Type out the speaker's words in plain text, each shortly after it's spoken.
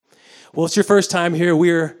Well, it's your first time here.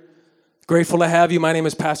 We're grateful to have you. My name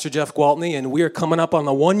is Pastor Jeff Gwaltney, and we are coming up on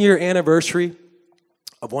the 1-year anniversary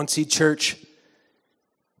of One Seed Church.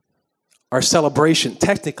 Our celebration,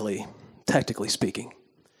 technically speaking,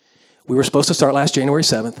 we were supposed to start last January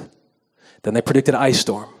 7th. Then they predicted an ice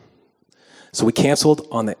storm. So we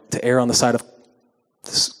canceled to err on the side of,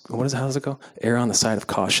 how does it go? Err on the side of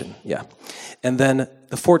caution, yeah. And then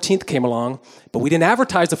the 14th came along, but we didn't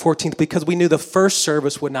advertise the 14th because we knew the first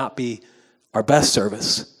service would not be our best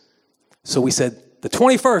service. So we said the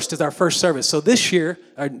 21st is our first service. So this year,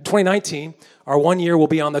 2019, our 1 year will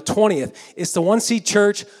be on the 20th. It's the One Seed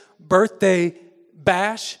Church birthday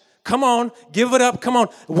bash. Come on, give it up. Come on.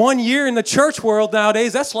 1 year in the church world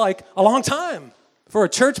nowadays, that's like a long time. For a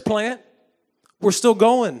church plant, we're still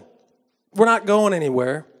going. We're not going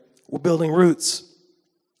anywhere. We're building roots.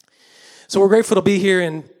 So we're grateful to be here.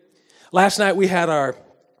 And last night we had our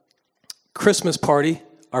Christmas party,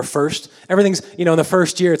 our first. Everything's, in the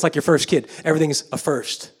first year, it's like your first kid. Everything's a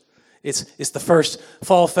first. It's the first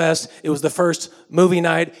Fall Fest. It was the first movie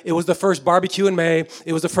night. It was the first barbecue in May.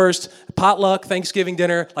 It was the first potluck Thanksgiving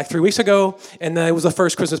dinner like 3 weeks ago. And then it was the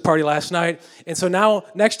first Christmas party last night. And so now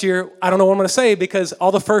next year, I don't know what I'm going to say because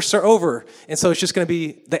all the firsts are over. And so it's just going to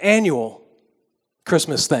be the annual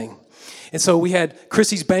Christmas thing. And so we had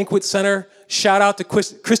Christie's Banquet Center. Shout out to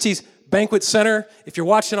Christie's Banquet Center, if you're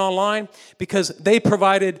watching online, because they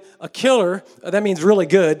provided a killer. That means really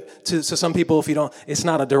good to some people. If you don't, it's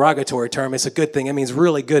not a derogatory term. It's a good thing. It means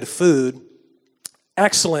really good food,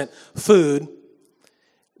 excellent food.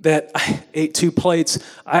 That I ate 2 plates.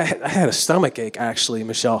 I had a stomach ache actually,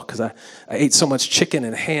 Michelle, because I ate so much chicken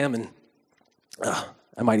and ham, and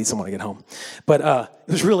I might eat some when I get home. But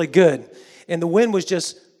it was really good, and the wind was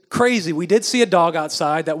just crazy. We did see a dog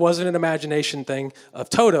outside. That wasn't an imagination thing of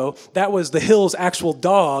Toto. That was the Hills' actual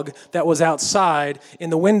dog that was outside in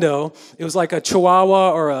the window. It was like a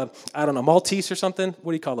Chihuahua or Maltese or something.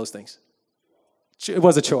 What do you call those things? It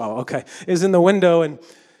was a Chihuahua, okay. It was in the window, and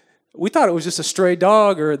we thought it was just a stray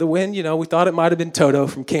dog or the wind. We thought it might have been Toto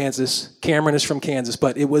from Kansas. Cameron is from Kansas,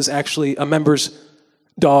 but it was actually a member's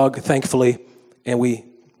dog, thankfully, and we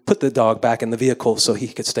put the dog back in the vehicle so he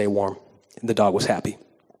could stay warm, and the dog was happy.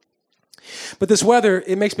 But this weather,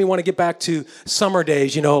 it makes me want to get back to summer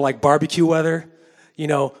days, like barbecue weather,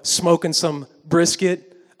 smoking some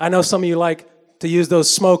brisket. I know some of you like to use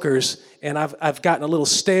those smokers, and I've gotten a little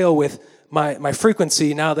stale with my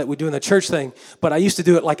frequency now that we're doing the church thing. But I used to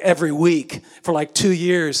do it like every week for like 2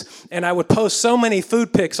 years, and I would post so many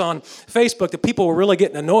food pics on Facebook that people were really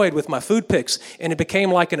getting annoyed with my food pics, and it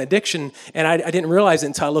became like an addiction, and I didn't realize it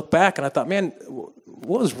until I looked back, and I thought, man,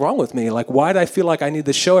 what was wrong with me? Like, why did I feel like I needed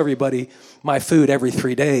to show everybody my food every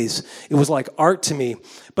 3 days? It was like art to me.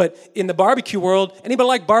 But in the barbecue world, anybody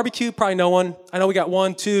like barbecue? Probably no one. I know we got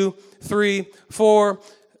 1, 2, 3, 4.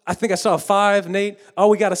 I think I saw a 5, Nate. Oh,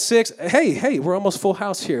 we got a 6. Hey, we're almost full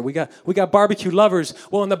house here. We got barbecue lovers.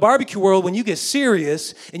 Well, in the barbecue world, when you get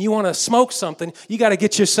serious and you want to smoke something, you got to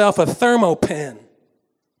get yourself a thermopen.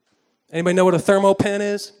 Anybody know what a thermopen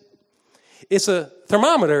is? It's a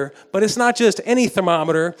thermometer, but it's not just any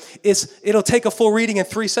thermometer. It'll take a full reading in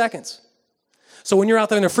 3 seconds. So when you're out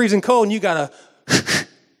there in the freezing cold and you got to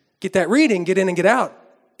get that reading, get in and get out,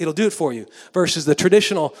 it'll do it for you. Versus the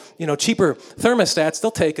traditional, cheaper thermostats,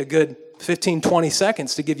 they'll take a good 15, 20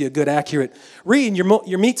 seconds to give you a good, accurate read.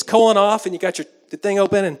 Your meat's cooling off and you got the thing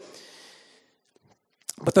open.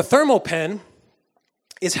 But the thermopen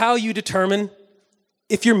is how you determine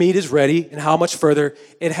if your meat is ready and how much further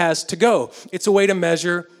it has to go. It's a way to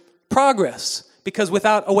measure progress, because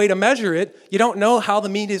without a way to measure it, you don't know how the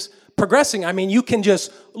meat is progressing. I mean, you can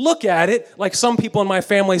just look at it, like some people in my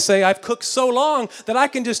family say, I've cooked so long that I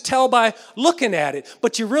can just tell by looking at it.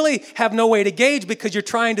 But you really have no way to gauge because you're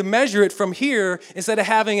trying to measure it from here instead of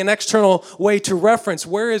having an external way to reference.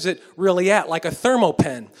 Where is it really at? Like a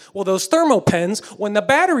thermopen. Well, those thermopens, when the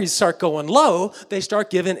batteries start going low, they start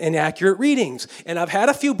giving inaccurate readings. And I've had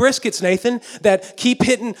a few briskets, Nathan, that keep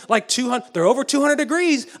hitting like 200. They're over 200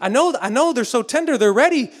 degrees. I know they're so tender, they're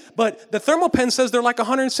ready. But the thermopen says they're like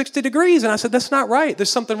 160 degrees. And I said, that's not right. There's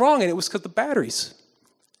something wrong. And it was because the batteries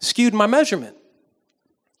skewed my measurement.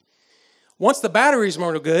 Once the batteries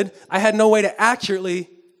weren't good, I had no way to accurately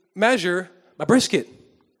measure my brisket.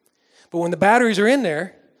 But when the batteries are in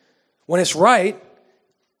there, when it's right,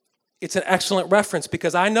 it's an excellent reference,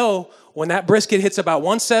 because I know when that brisket hits about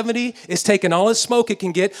 170, it's taking all its smoke it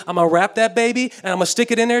can get. I'm going to wrap that baby, and I'm going to stick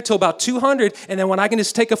it in there till about 200, and then when I can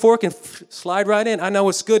just take a fork and slide right in, I know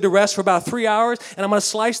it's good to rest for about 3 hours, and I'm going to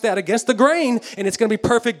slice that against the grain, and it's going to be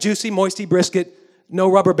perfect, juicy, moisty brisket, no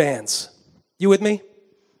rubber bands. You with me?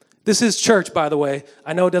 This is church, by the way.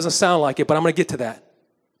 I know it doesn't sound like it, but I'm going to get to that.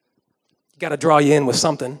 Got to draw you in with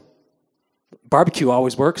something. Barbecue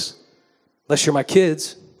always works, unless you're my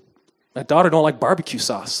kids. My daughter don't like barbecue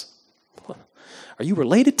sauce. Are you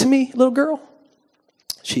related to me, little girl?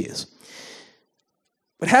 She is.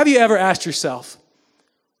 But have you ever asked yourself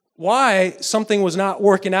why something was not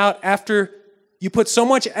working out after you put so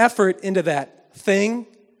much effort into that thing,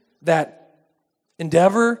 that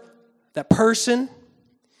endeavor, that person?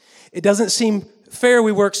 It doesn't seem fair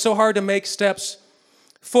we work so hard to make steps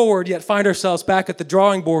forward, yet find ourselves back at the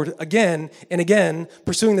drawing board again and again,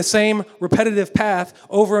 pursuing the same repetitive path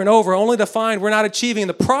over and over, only to find we're not achieving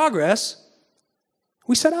the progress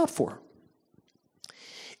we set out for.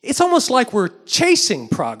 It's almost like we're chasing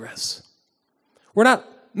progress. We're not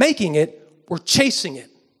making it, we're chasing it.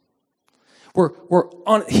 We're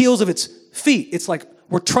on heels of its feet. It's like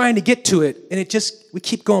we're trying to get to it, and we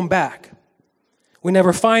keep going back. We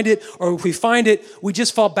never find it, or if we find it, we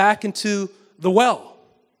just fall back into the well.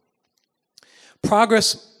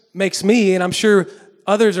 Progress makes me, and I'm sure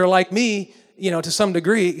others are like me, to some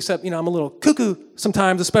degree, except, I'm a little cuckoo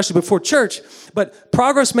sometimes, especially before church, but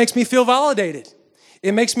progress makes me feel validated.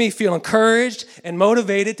 It makes me feel encouraged and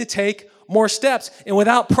motivated to take more steps. And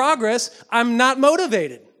without progress, I'm not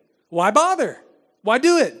motivated. Why bother? Why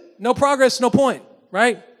do it? No progress, no point,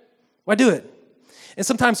 right? Why do it? And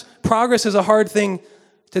sometimes progress is a hard thing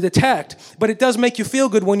to detect, but it does make you feel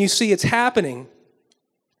good when you see it's happening.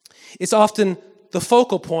 It's often the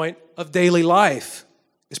focal point of daily life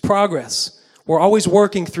is progress. We're always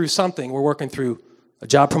working through something. We're working through a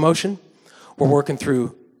job promotion. We're working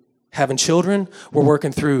through having children. We're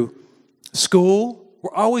working through school.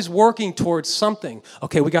 We're always working towards something.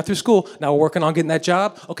 Okay, we got through school. Now we're working on getting that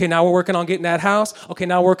job. Okay, now we're working on getting that house. Okay,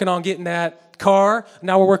 now we're working on getting that car.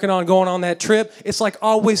 Now we're working on going on that trip. It's like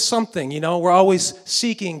always something, We're always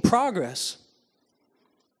seeking progress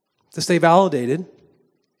to stay validated.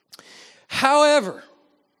 However,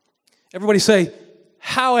 everybody say,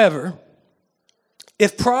 however,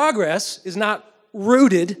 if progress is not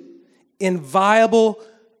rooted in viable,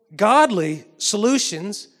 godly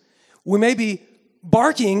solutions, we may be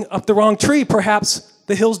barking up the wrong tree. Perhaps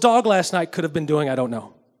the Hills dog last night could have been doing, I don't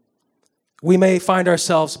know. We may find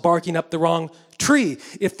ourselves barking up the wrong tree.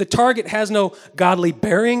 If the target has no godly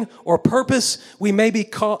bearing or purpose, we may be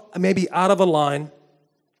out of a line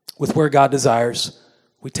with where God desires.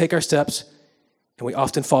 We take our steps, and we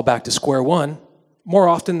often fall back to square one, more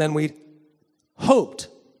often than we hoped.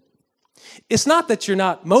 It's not that you're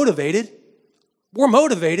not motivated. We're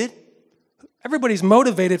motivated. Everybody's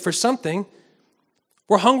motivated for something.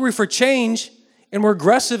 We're hungry for change, and we're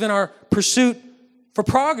aggressive in our pursuit for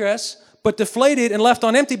progress, but deflated and left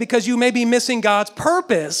on empty because you may be missing God's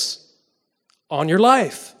purpose on your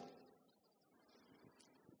life.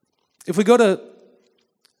 If we go to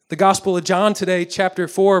the Gospel of John today, chapter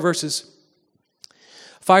 4, verses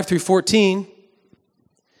 5 through 14.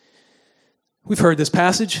 We've heard this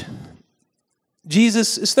passage.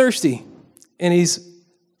 Jesus is thirsty, and he's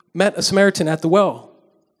met a Samaritan at the well.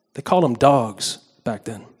 They called them dogs back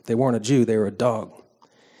then. They weren't a Jew, they were a dog.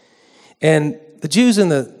 And the Jews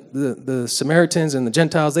and the Samaritans and the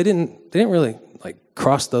Gentiles, they didn't really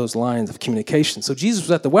cross those lines of communication. So Jesus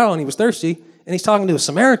was at the well, and he was thirsty, and he's talking to a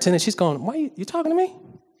Samaritan, and she's going, "Why are you talking to me?"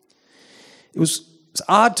 It was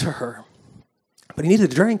odd to her, but he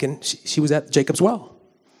needed a drink, and she was at Jacob's well.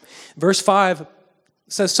 Verse 5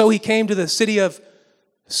 says, "So he came to the city of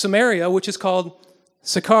Samaria, which is called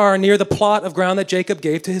Sychar, near the plot of ground that Jacob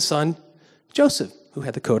gave to his son Joseph, who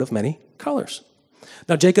had the coat of many colors.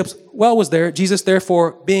 Now Jacob's well was there. Jesus,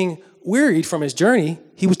 therefore, being wearied from his journey,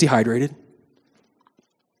 he was dehydrated,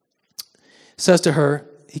 says to her,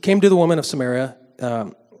 he came to the woman of Samaria,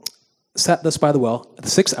 sat thus by the well at the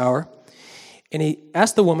 6th hour, and he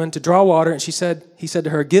asked the woman to draw water, and he said to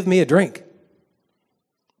her, 'Give me a drink.'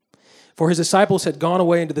 For his disciples had gone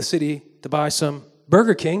away into the city to buy some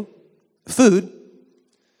Burger King food.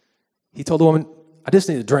 He told the woman, 'I just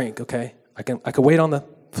need a drink, okay? I can wait on the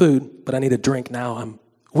food, but I need a drink now. I'm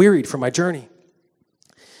wearied from my journey.'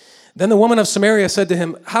 Then the woman of Samaria said to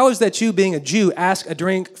him, 'How is that you, being a Jew, ask a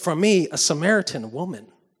drink from me, a Samaritan woman?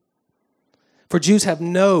 For Jews have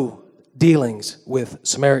no dealings with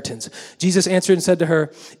Samaritans.' Jesus answered and said to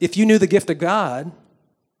her, 'If you knew the gift of God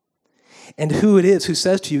and who it is who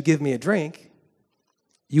says to you, "Give me a drink,"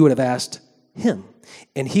 you would have asked him,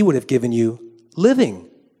 and he would have given you living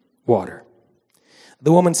water.'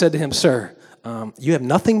 The woman said to him, 'Sir, you have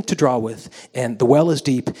nothing to draw with, and the well is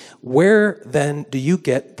deep. Where then do you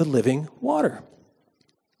get the living water?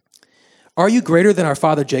 Are you greater than our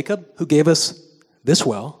father Jacob, who gave us this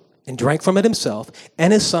well, and drank from it himself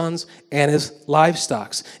and his sons and his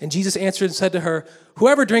livestock. And Jesus answered and said to her,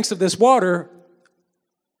 whoever drinks of this water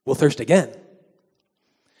will thirst again.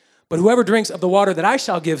 But whoever drinks of the water that I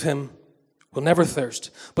shall give him will never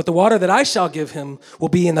thirst. But the water that I shall give him will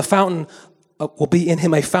be in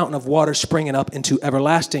him a fountain of water springing up into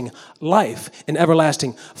everlasting life, an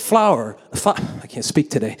everlasting I can't speak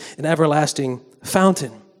today, an everlasting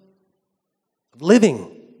fountain of living,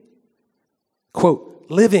 quote,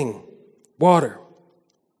 living water.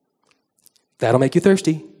 That'll make you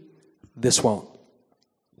thirsty. This won't.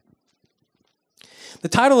 The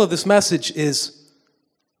title of this message is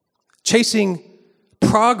Chasing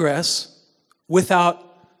Progress Without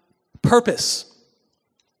Purpose.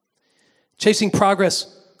 Chasing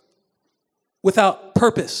progress without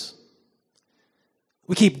purpose.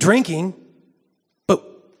 We keep drinking, but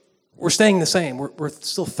we're staying the same. We're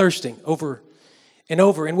still thirsting over and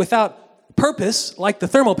over. And without purpose, like the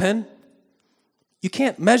thermal pen, you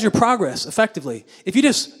can't measure progress effectively. If you're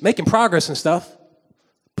just making progress and stuff,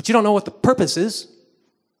 but you don't know what the purpose is,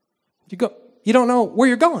 you don't know where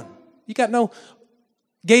you're going. You got no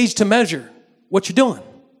gauge to measure what you're doing.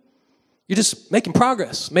 You're just making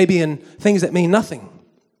progress, maybe in things that mean nothing,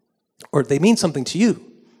 or they mean something to you,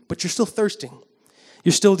 but you're still thirsting.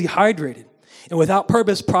 You're still dehydrated. And without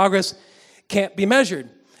purpose, progress can't be measured.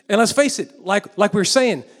 And let's face it, like we were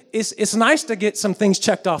saying, it's nice to get some things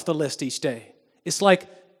checked off the list each day. It's like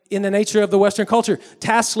in the nature of the Western culture,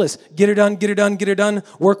 task list, get it done, get it done, get it done,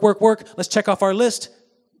 work, work, work. Let's check off our list.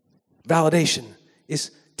 Validation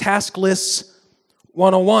is task lists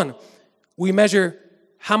 101. We measure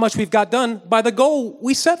how much we've got done by the goal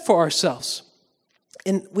we set for ourselves.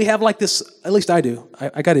 And we have like this, at least I do.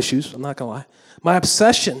 I got issues, I'm not gonna lie. My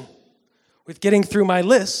obsession with getting through my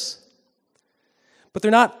lists, but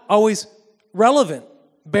they're not always relevant,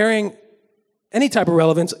 bearing any type of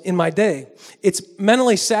relevance in my day. It's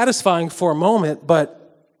mentally satisfying for a moment,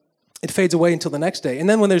 but it fades away until the next day. And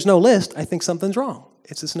then when there's no list, I think something's wrong.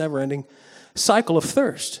 It's this never-ending cycle of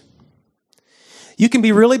thirst. You can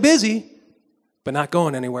be really busy, but not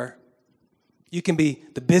going anywhere. You can be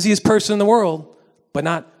the busiest person in the world, but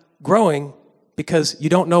not growing because you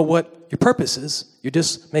don't know what your purpose is. You're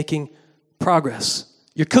just making progress.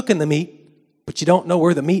 You're cooking the meat, but you don't know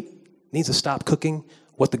where the meat needs to stop cooking,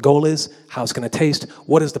 what the goal is, how it's going to taste,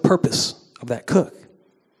 what is the purpose of that cook.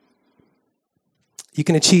 You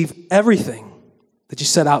can achieve everything that you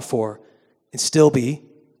set out for and still be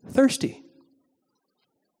thirsty.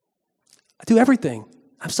 I do everything.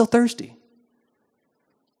 I'm still thirsty.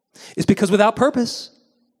 It's because without purpose,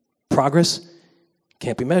 progress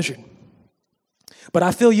can't be measured. But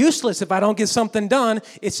I feel useless if I don't get something done.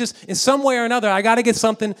 It's just in some way or another, I got to get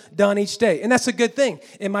something done each day. And that's a good thing.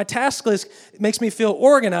 And my task list makes me feel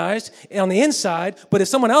organized on the inside. But if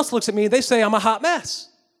someone else looks at me, they say I'm a hot mess.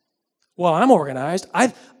 Well, I'm organized. I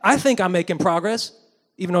think I'm making progress,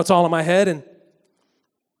 even though it's all in my head. And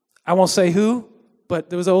I won't say who, but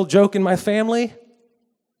there was an old joke in my family.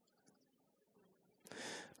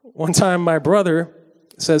 One time my brother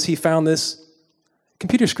says he found this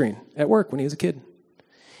computer screen at work when he was a kid.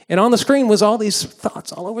 And on the screen was all these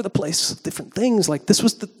thoughts all over the place, different things, like this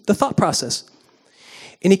was the thought process.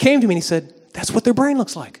 And he came to me and he said, that's what their brain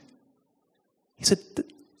looks like. He said,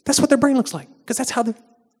 that's what their brain looks like, because that's how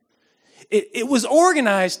it was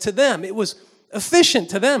organized to them. It was efficient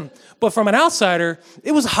to them. But from an outsider,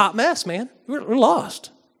 it was a hot mess, man. We're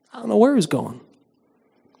lost. I don't know where he's going.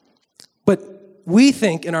 But we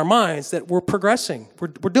think in our minds that we're progressing. We're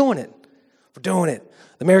doing it. We're doing it.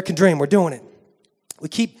 The American dream, we're doing it. We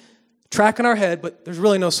keep tracking our head, but there's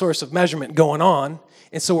really no source of measurement going on.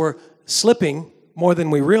 And so we're slipping more than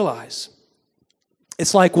we realize.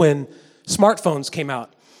 It's like when smartphones came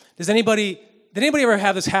out. Did anybody ever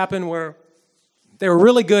have this happen where they were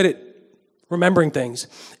really good at remembering things,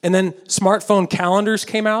 and then smartphone calendars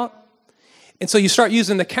came out? And so you start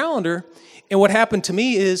using the calendar, and what happened to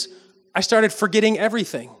me is I started forgetting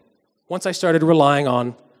everything once I started relying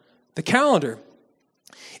on the calendar.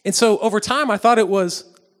 And so over time, I thought it was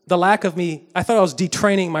the lack of me. I thought I was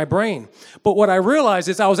detraining my brain. But what I realized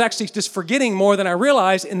is I was actually just forgetting more than I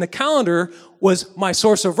realized, and the calendar was my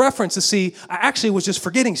source of reference to see I actually was just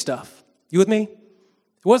forgetting stuff. You with me?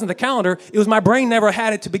 It wasn't the calendar. It was my brain never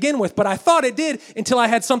had it to begin with, but I thought it did until I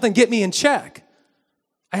had something get me in check.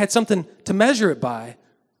 I had something to measure it by,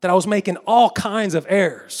 that I was making all kinds of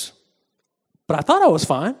errors. But I thought I was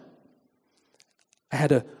fine. I had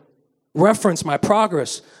to reference my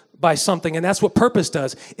progress by something, and that's what purpose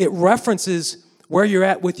does. It references where you're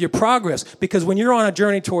at with your progress. Because when you're on a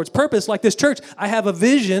journey towards purpose, like this church, I have a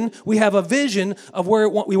vision. We have a vision of where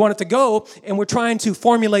we want it to go, and we're trying to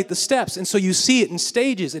formulate the steps. And so you see it in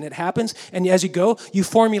stages, and it happens. And as you go, you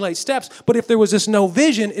formulate steps. But if there was just no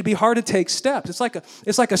vision, it'd be hard to take steps. It's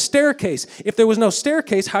like a staircase. If there was no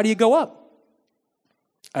staircase, how do you go up?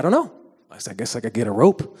 I don't know. I guess I could get a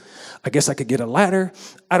rope. I guess I could get a ladder.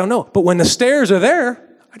 I don't know. But when the stairs are there,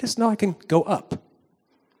 I just know I can go up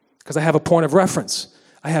because I have a point of reference.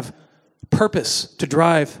 I have purpose to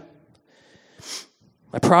drive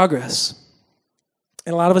my progress.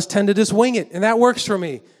 And a lot of us tend to just wing it, and that works for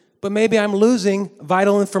me. But maybe I'm losing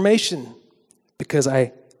vital information because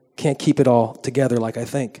I can't keep it all together like I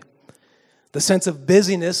think. The sense of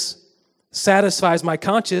busyness satisfies my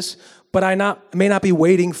conscience, but I may not be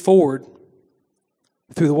wading forward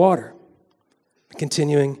through the water,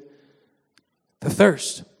 continuing the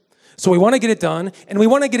thirst. So we want to get it done, and we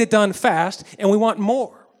want to get it done fast, and we want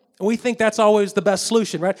more. And we think that's always the best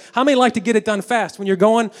solution, right? How many like to get it done fast? When you're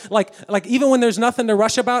going, like even when there's nothing to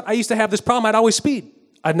rush about, I used to have this problem. I'd always speed.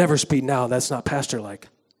 I'd never speed now. That's not pastor-like.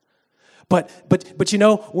 But you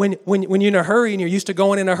know, when you're in a hurry and you're used to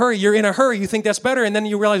going in a hurry, you're in a hurry. You think that's better, and then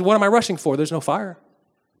you realize, what am I rushing for? There's no fire.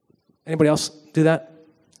 Anybody else do that?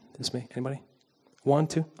 Just me. Anybody? 1,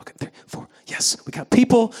 2, okay, 3, 4. Yes, we got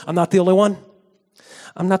people. I'm not the only one.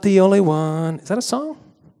 I'm not the only one. Is that a song?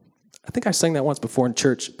 I think I sang that once before in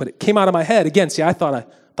church, but it came out of my head. Again, see, I thought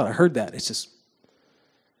I heard that.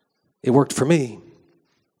 It worked for me.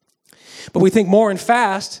 But we think more and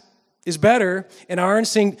fast is better, and our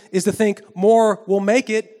instinct is to think more will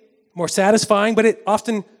make it more satisfying, but it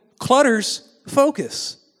often clutters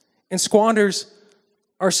focus and squanders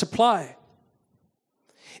our supply.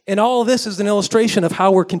 And all of this is an illustration of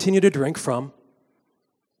how we're continuing to drink from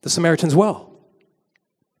the Samaritan's well.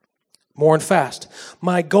 More and fast.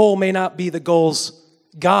 My goal may not be the goals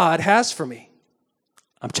God has for me.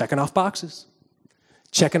 I'm checking off boxes,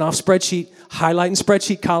 checking off spreadsheet, highlighting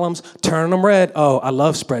spreadsheet columns, turning them red. Oh, I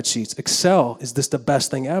love spreadsheets. Excel is this the best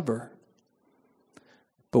thing ever.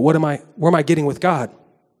 But where am I getting with God?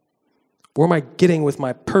 Where am I getting with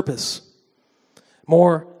my purpose?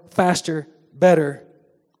 More, faster, better.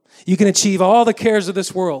 You can achieve all the cares of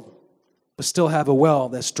this world, but still have a well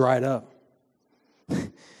that's dried up.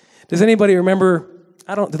 Does anybody remember,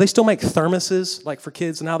 do they still make thermoses like for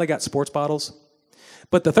kids? Now they got sports bottles.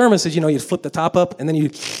 But the thermoses, you flip the top up and then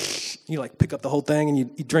you like pick up the whole thing and you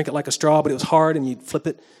drink it like a straw, but it was hard and you'd flip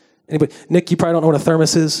it. Anybody? Nick, you probably don't know what a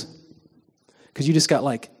thermos is. Because you got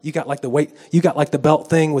the belt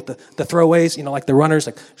thing with the throwaways, like the runners,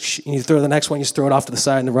 and you throw the next one, you just throw it off to the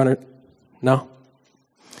side and the runner, no?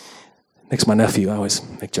 Nick's my nephew. I always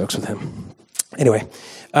make jokes with him. Anyway,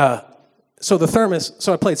 so the thermos,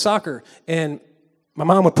 so I played soccer, and my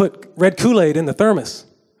mom would put red Kool-Aid in the thermos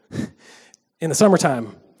in the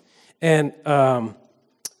summertime. And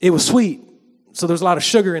it was sweet, so there was a lot of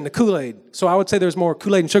sugar in the Kool-Aid. So I would say there's more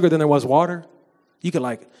Kool-Aid and sugar than there was water. You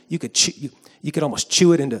could almost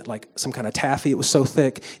chew it into like some kind of taffy. It was so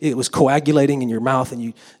thick. It was coagulating in your mouth, and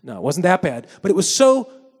it wasn't that bad. But it was so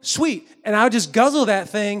sweet, and I would just guzzle that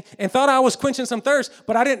thing and thought I was quenching some thirst,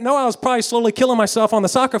 but I didn't know I was probably slowly killing myself on the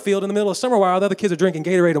soccer field in the middle of summer while the other kids are drinking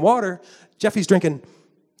Gatorade and water. Jeffy's drinking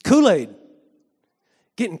Kool-Aid,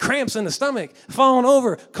 getting cramps in the stomach, falling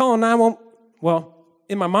over, calling 911. Well,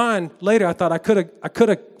 in my mind later, I thought I could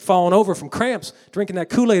have fallen over from cramps drinking that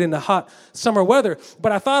Kool-Aid in the hot summer weather,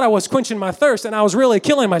 but I thought I was quenching my thirst, and I was really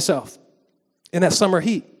killing myself in that summer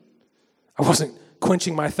heat. I wasn't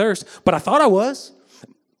quenching my thirst, but I thought I was.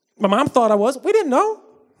 My mom thought I was. We didn't know.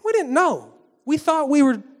 We thought we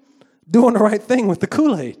were doing the right thing with the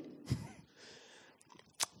Kool-Aid.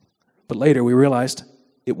 But later we realized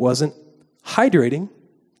it wasn't hydrating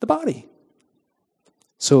the body.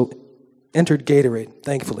 So entered Gatorade,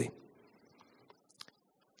 thankfully.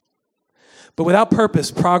 But without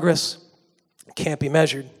purpose, progress can't be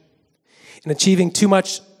measured. And achieving too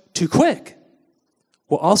much too quick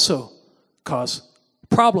will also cause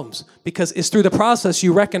problems, because it's through the process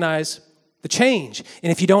you recognize the change.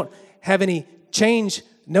 And if you don't have any change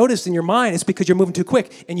noticed in your mind, it's because you're moving too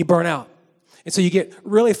quick and you burn out. And so you get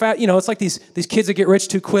really fat. It's like these kids that get rich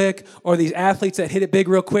too quick, or these athletes that hit it big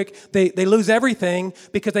real quick. They lose everything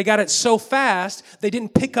because they got it so fast, they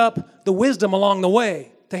didn't pick up the wisdom along the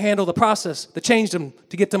way to handle the process, to change them,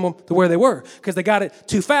 to get them to where they were, because they got it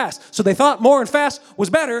too fast. So they thought more and fast was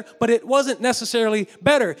better, but it wasn't necessarily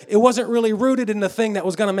better. It wasn't really rooted in the thing that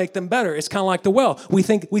was going to make them better. It's kind of like the well. We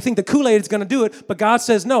think the Kool-Aid is going to do it, but God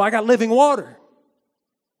says, no, I got living water.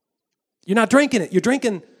 You're not drinking it. You're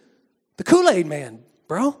drinking the Kool-Aid, man,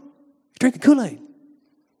 bro. You're drinking Kool-Aid.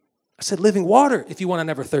 I said living water if you want to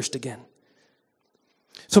never thirst again.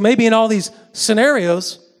 So maybe in all these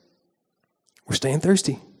scenarios, we're staying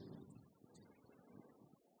thirsty.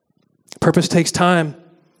 Purpose takes time,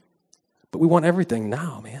 but we want everything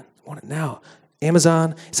now, man. We want it now.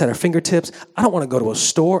 Amazon, it's at our fingertips. I don't want to go to a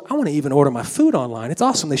store. I want to even order my food online. It's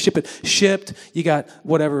awesome. They ship it shipped. You got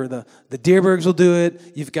whatever, the Deerbergs will do it.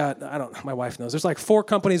 You've got, my wife knows. There's like 4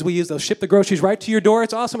 companies we use. They'll ship the groceries right to your door.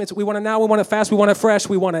 It's awesome. We want it now. We want it fast. We want it fresh.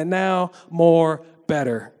 We want it now, more,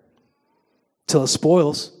 better. Till it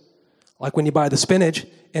spoils. Like when you buy the spinach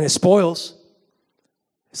and it spoils,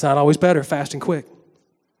 it's not always better, fast and quick.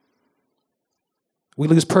 We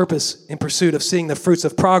lose purpose in pursuit of seeing the fruits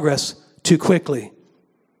of progress too quickly.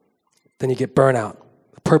 Then you get burnout.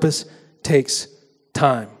 Purpose takes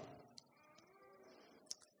time.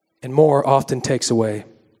 And more often takes away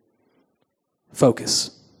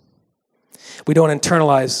focus. We don't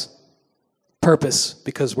internalize purpose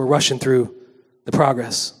because we're rushing through the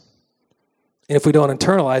progress. And if we don't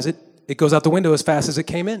internalize it, it goes out the window as fast as it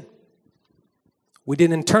came in. We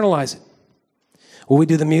didn't internalize it. When we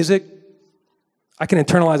do the music, I can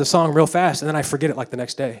internalize a song real fast and then I forget it like the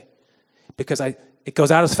next day because it goes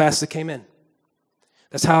out as fast as it came in.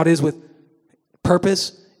 That's how it is with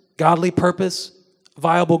purpose, godly purpose,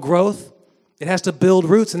 viable growth. It has to build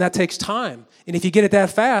roots and that takes time. And if you get it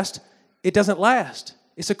that fast, it doesn't last.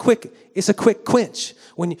 It's a quick quench.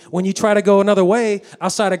 When you try to go another way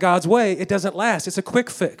outside of God's way, it doesn't last. It's a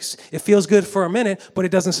quick fix. It feels good for a minute, but it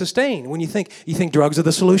doesn't sustain. When you think drugs are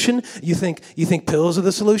the solution, you think pills are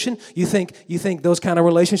the solution, you think those kind of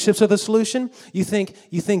relationships are the solution, you think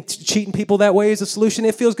cheating people that way is the solution.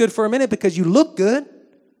 It feels good for a minute because you look good,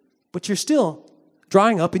 but you're still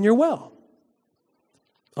drying up in your well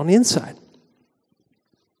on the inside.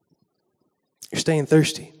 You're staying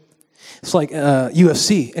thirsty. It's like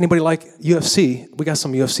UFC. Anybody like UFC? We got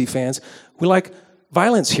some UFC fans. We like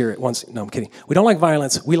violence here at once. No, I'm kidding. We don't like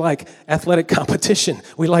violence. We like athletic competition.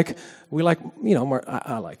 We like more.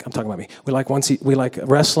 I'm talking about me. We like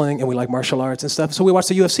wrestling and we like martial arts and stuff. So we watch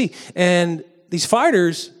the UFC. And these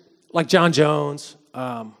fighters, like John Jones,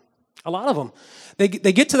 a lot of them, they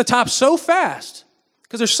get to the top so fast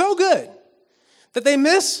because they're so good that they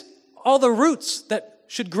miss all the roots that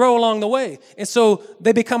should grow along the way. And so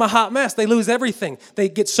they become a hot mess. They lose everything. They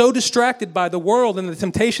get so distracted by the world and the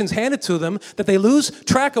temptations handed to them that they lose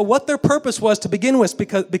track of what their purpose was to begin with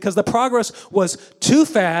because the progress was too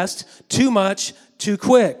fast, too much, too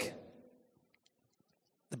quick.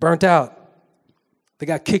 They burnt out. They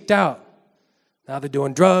got kicked out. Now they're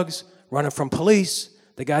doing drugs, running from police.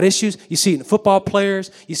 They got issues. You see it in football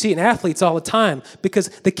players. You see it in athletes all the time because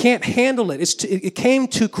they can't handle it. It came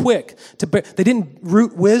too quick. They didn't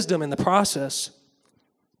root wisdom in the process.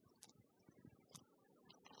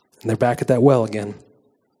 And they're back at that well again.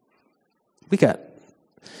 I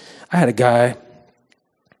had a guy,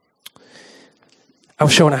 I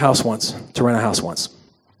was showing to rent a house once.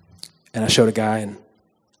 And I showed a guy and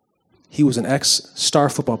he was an ex-star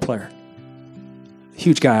football player.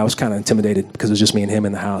 Huge guy. I was kind of intimidated because it was just me and him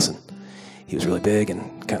in the house, and he was really big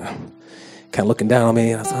and kind of looking down on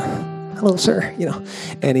me. And I thought, "Hello, sir,"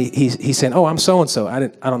 And he's saying, "Oh, I'm so and so. I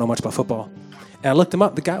don't know much about football." And I looked him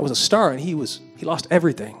up. The guy was a star, and he lost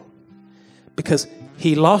everything because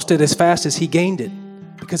he lost it as fast as he gained it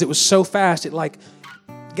because it was so fast. It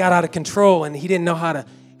got out of control, and he didn't know how to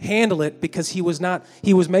handle it because he was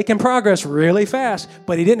making progress really fast,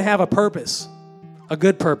 but he didn't have a purpose, a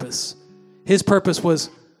good purpose. His purpose was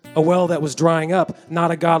a well that was drying up, not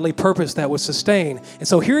a godly purpose that was sustained. And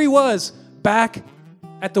so here he was back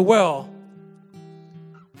at the well,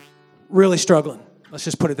 really struggling. Let's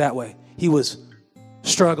just put it that way. He was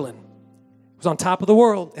struggling. He was on top of the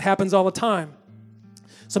world. It happens all the time.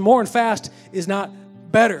 So more and fast is not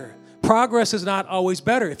better. Progress is not always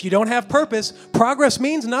better. If you don't have purpose, progress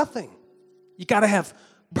means nothing. You got to have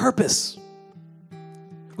purpose.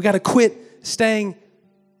 We got to quit staying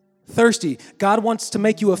thirsty. God wants to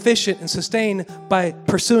make you efficient and sustained by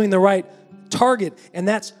pursuing the right target, and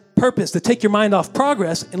that's purpose, to take your mind off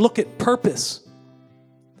progress and look at purpose.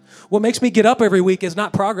 What makes me get up every week is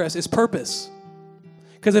not progress, it's purpose.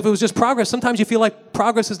 Because if it was just progress, sometimes you feel like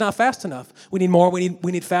progress is not fast enough. We need more, we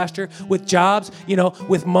need faster. With jobs,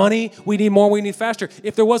 with money, we need more, we need faster.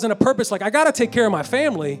 If there wasn't a purpose, like I got to take care of my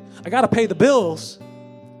family, I got to pay the bills,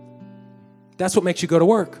 that's what makes you go to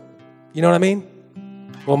work. You know what I mean?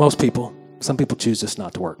 Well, most people. Some people choose just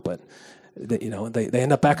not to work, but they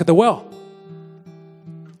end up back at the well.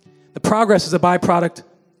 The progress is a byproduct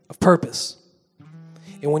of purpose.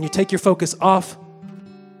 And when you take your focus off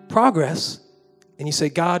progress and you say,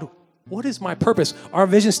 God, What is my purpose? Our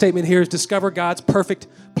vision statement here is discover God's perfect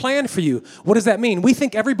plan for you. What does that mean? We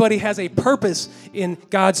think everybody has a purpose in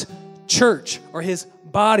God's church or his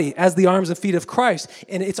body as the arms and feet of Christ.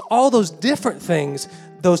 And it's all those different things,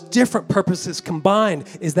 those different purposes combined,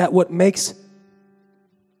 is that what makes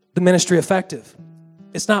the ministry effective.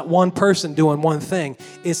 It's not one person doing one thing.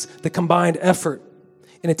 It's the combined effort,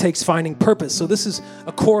 and it takes finding purpose. So this is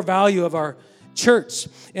a core value of our church.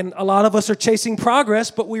 And a lot of us are chasing progress,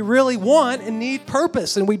 but we really want and need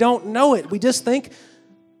purpose, and we don't know it. We just think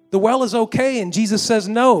the well is okay, and Jesus says,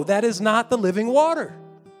 no, that is not the living water.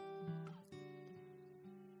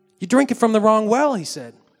 You drink it from the wrong well, he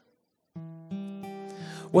said.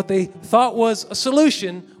 What they thought was a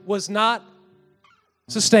solution was not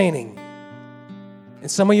sustaining. And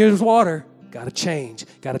some of your water got to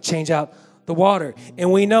change out the water. And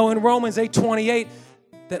we know in Romans 8:28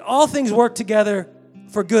 that all things work together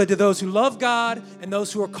for good to those who love God and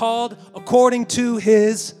those who are called according to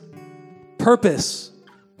his purpose,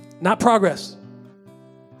 not progress.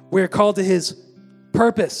 We are called to his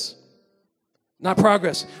purpose, not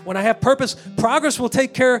progress. When I have purpose, progress will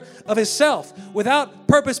take care of itself. Without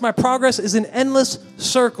purpose, my progress is an endless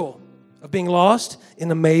circle of being lost in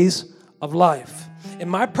the maze of life. And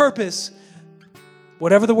my purpose,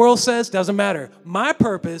 whatever the world says, doesn't matter. My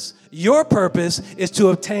purpose, your purpose, is to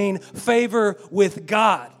obtain favor with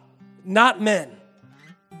God, not men.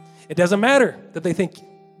 It doesn't matter that they think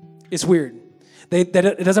it's weird. It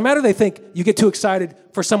doesn't matter they think you get too excited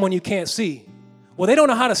for someone you can't see. Well, they don't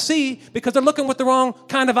know how to see because they're looking with the wrong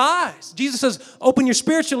kind of eyes. Jesus says, open your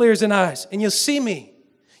spiritual ears and eyes, and you'll see me.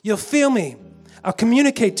 You'll feel me. I'll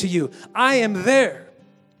communicate to you. I am there.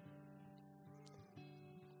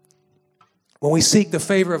 When we seek the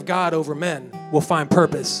favor of God over men, we'll find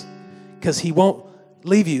purpose because he won't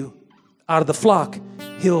leave you out of the flock.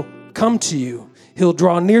 He'll come to you. He'll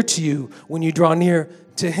draw near to you when you draw near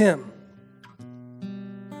to him.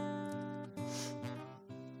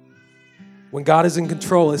 When God is in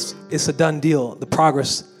control, it's a done deal. The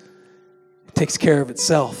progress takes care of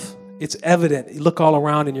itself. It's evident. You look all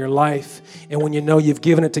around in your life, and when you know you've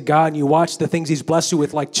given it to God and you watch the things he's blessed you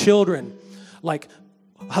with, like children, like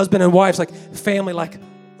husband and wives, like family, like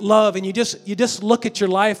love, and you just look at your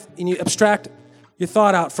life and you abstract your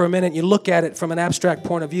thought out for a minute and you look at it from an abstract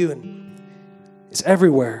point of view, and it's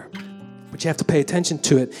everywhere, but you have to pay attention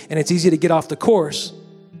to it, and it's easy to get off the course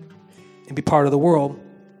and be part of the world.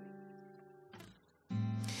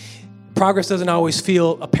 Progress doesn't always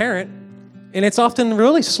feel apparent, and it's often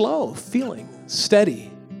really slow feeling,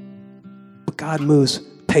 steady, but God moves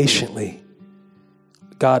patiently.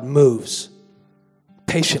 God moves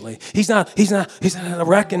patiently. He's not a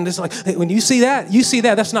wreck, and this, like, when you see that,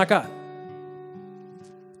 that's not God.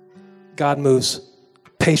 God moves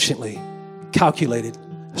patiently, calculated,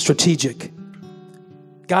 strategic.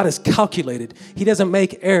 God is calculated. He doesn't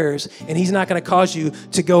make errors, and he's not going to cause you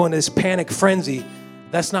to go into this panic frenzy.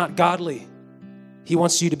 That's not godly. He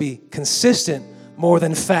wants you to be consistent more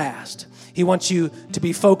than fast. He wants you to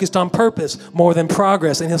be focused on purpose more than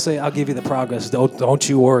progress. And he'll say, I'll give you the progress. Don't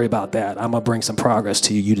you worry about that. I'm going to bring some progress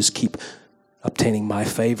to you. You just keep obtaining my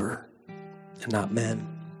favor and not men.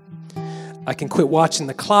 I can quit watching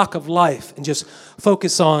the clock of life and just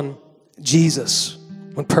focus on Jesus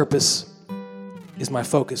when purpose is my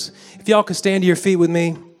focus. If y'all could stand to your feet with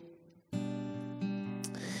me.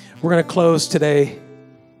 We're going to close today.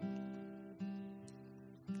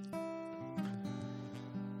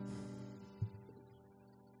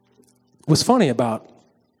 What's funny about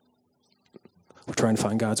we're trying to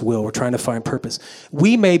find God's will, we're trying to find purpose.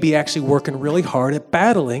 We may be actually working really hard at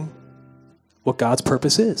battling what God's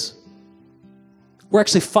purpose is. We're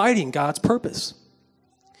actually fighting God's purpose.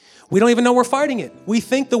 We don't even know we're fighting it. We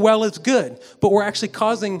think the well is good, but we're actually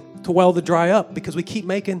causing the well to dry up because we keep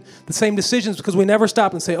making the same decisions because we never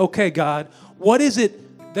stop and say, okay, God, what is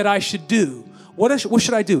it that I should do? What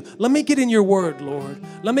should I do? Let me get in your word, Lord.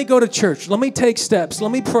 Let me go to church. Let me take steps. Let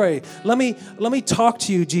me pray. Let me talk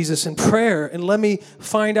to you, Jesus, in prayer, and let me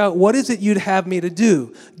find out what is it you'd have me to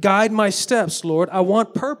do. Guide my steps, Lord. I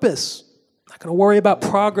want purpose. I'm not going to worry about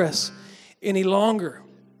progress any longer.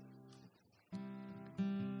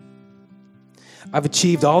 I've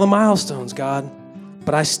achieved all the milestones, God,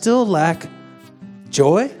 but I still lack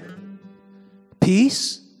joy,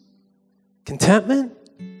 peace, contentment.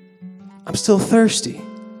 I'm still thirsty.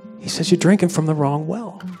 He says, you're drinking from the wrong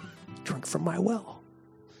well. Drink from my well.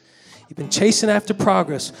 You've been chasing after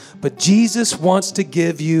progress, but Jesus wants to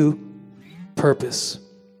give you purpose.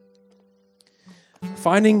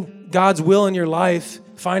 Finding God's will in your life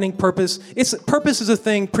finding purpose. Purpose is a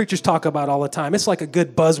thing preachers talk about all the time. It's like a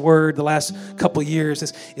good buzzword the last couple of years.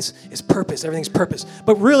 It's purpose. Everything's purpose.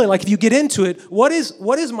 But really, like if you get into it, what is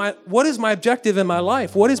my objective in my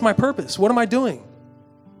life? What is my purpose? What am I doing?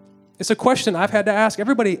 It's a question I've had to ask.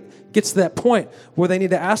 Everybody gets to that point where they need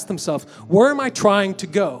to ask themselves, where am I trying to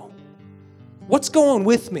go? What's going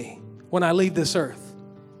with me when I leave this earth?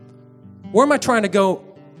 Where am I trying to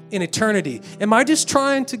go in eternity? Am I just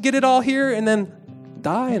trying to get it all here and then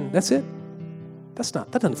die and that's it?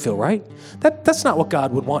 That doesn't feel right. That's not what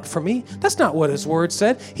God would want for me. That's not what his word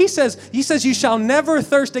said. He says, you shall never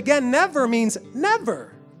thirst again. Never means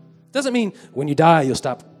never. Doesn't mean when you die, you'll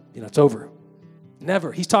stop, it's over.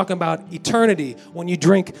 Never. He's talking about eternity when you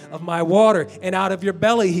drink of my water. And out of your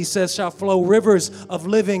belly, he says, shall flow rivers of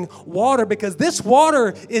living water, because this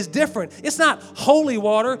water is different. It's not holy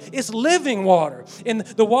water. It's living water. And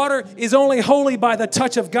the water is only holy by the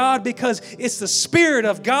touch of God, because it's the Spirit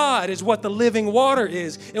of God is what the living water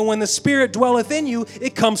is. And when the Spirit dwelleth in you,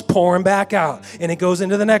 it comes pouring back out. And it goes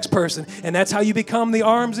into the next person. And that's how you become the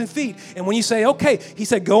arms and feet. And when you say, okay, he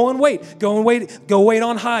said, go wait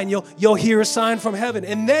on high, and you'll hear a sign from heaven,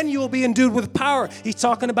 and then you will be endued with power. He's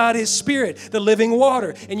talking about his Spirit, the living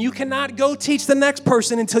water. And you cannot go teach the next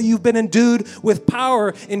person until you've been endued with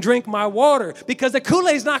power and drink my water, because the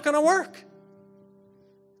Kool-Aid's not going to work.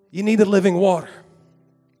 You need the living water.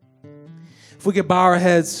 If we could bow our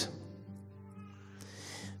heads,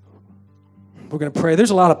 we're going to pray.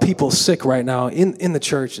 There's a lot of people sick right now in the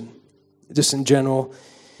church and just in general.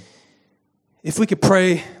 If we could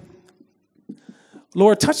pray,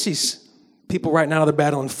 Lord, touch these people right now. They're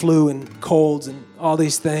battling flu and colds and all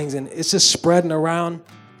these things, and it's just spreading around.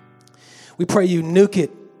 We pray you nuke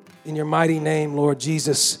it in your mighty name, Lord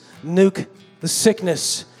Jesus. Nuke the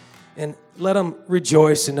sickness and let them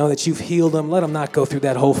rejoice and know that you've healed them. Let them not go through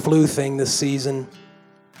that whole flu thing this season.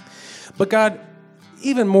 But God,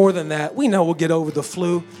 even more than that, we know we'll get over the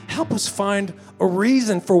flu. Help us find a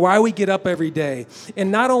reason for why we get up every day.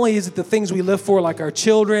 And not only is it the things we live for, like our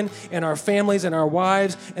children and our families and our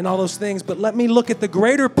wives and all those things, but let me look at the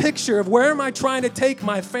greater picture of where am I trying to take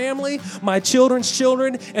my family, my children's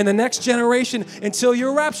children, and the next generation until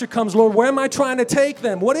your rapture comes, Lord. Where am I trying to take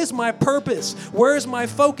them? What is my purpose? Where is my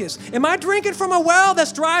focus? Am I drinking from a well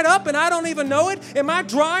that's dried up and I don't even know it? Am I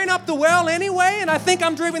drying up the well anyway and I think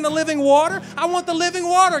I'm drinking the living water? I want the living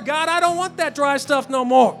water, God. I don't want that dry stuff no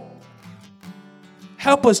more.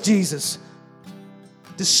 Help us, Jesus,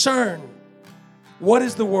 discern what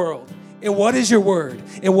is the world and what is your word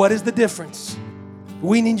and what is the difference.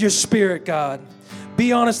 We need your Spirit, God.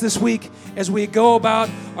 Be honest this week as we go about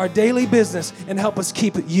our daily business, and help us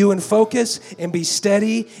keep you in focus and be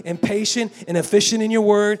steady and patient and efficient in your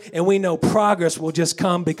word. And we know progress will just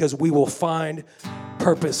come because we will find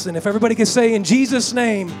purpose. And if everybody can say in Jesus'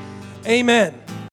 name, amen.